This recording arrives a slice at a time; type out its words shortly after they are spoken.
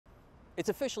It's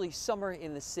officially summer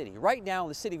in the city. Right now in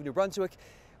the city of New Brunswick,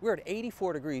 we're at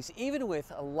 84 degrees, even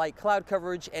with a light cloud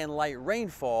coverage and light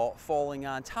rainfall falling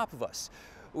on top of us.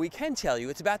 We can tell you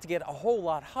it's about to get a whole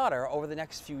lot hotter over the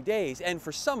next few days, and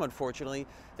for some, unfortunately,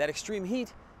 that extreme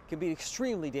heat can be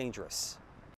extremely dangerous.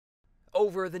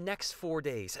 Over the next 4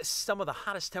 days, some of the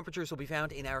hottest temperatures will be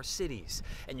found in our cities,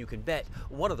 and you can bet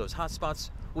one of those hot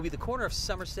spots will be the corner of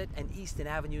Somerset and Easton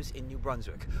Avenues in New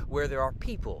Brunswick, where there are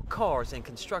people, cars, and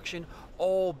construction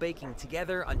all baking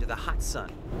together under the hot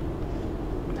sun.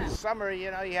 Summer, you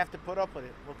know, you have to put up with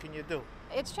it. What can you do?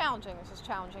 It's challenging. It's just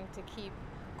challenging to keep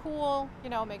cool, you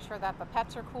know, make sure that the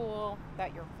pets are cool,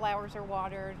 that your flowers are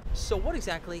watered. So what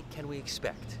exactly can we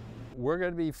expect? We're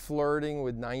going to be flirting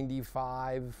with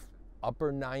 95,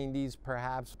 upper 90s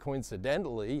perhaps.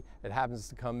 Coincidentally, it happens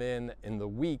to come in the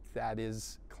week that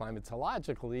is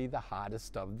climatologically the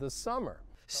hottest of the summer.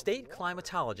 State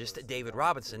climatologist David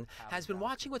Robinson has been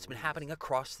watching what's been happening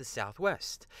across the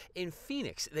Southwest. In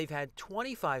Phoenix, they've had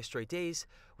 25 straight days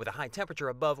with a high temperature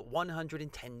above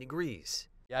 110 degrees.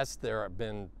 Yes, there have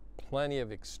been plenty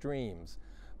of extremes,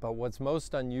 but what's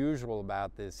most unusual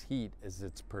about this heat is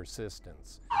its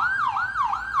persistence.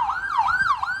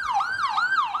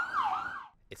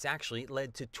 It's actually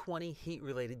led to 20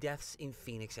 heat-related deaths in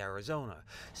Phoenix, Arizona.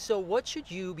 So what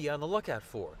should you be on the lookout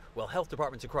for? Well, health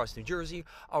departments across New Jersey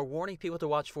are warning people to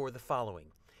watch for the following.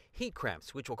 Heat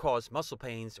cramps, which will cause muscle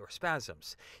pains or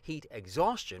spasms. Heat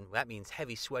exhaustion, that means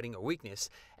heavy sweating or weakness.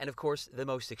 And of course, the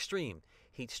most extreme,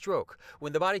 heat stroke,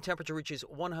 when the body temperature reaches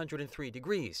 103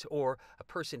 degrees or a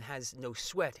person has no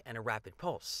sweat and a rapid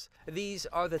pulse. These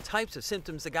are the types of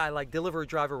symptoms a guy like delivery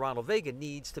driver Ronald Vega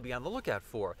needs to be on the lookout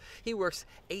for. He works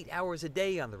 8 hours a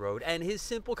day on the road, and his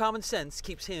simple common sense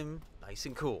keeps him nice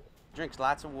and cool. Drinks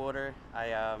lots of water.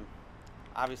 I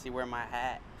obviously wear my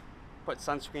hat, put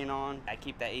sunscreen on. I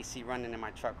keep that AC running in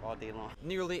my truck all day long.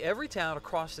 Nearly every town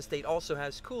across the state also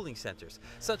has cooling centers,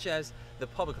 such as the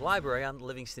public library on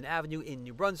Livingston Avenue in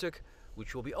New Brunswick,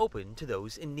 which will be open to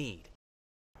those in need.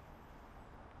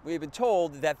 We've been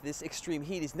told that this extreme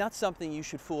heat is not something you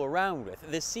should fool around with.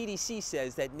 The CDC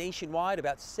says that nationwide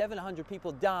about 700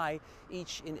 people die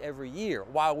each and every year.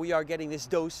 While we are getting this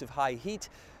dose of high heat,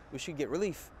 we should get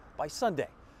relief by Sunday.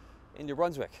 In New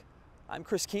Brunswick, I'm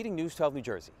Chris Keating, News 12 New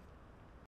Jersey.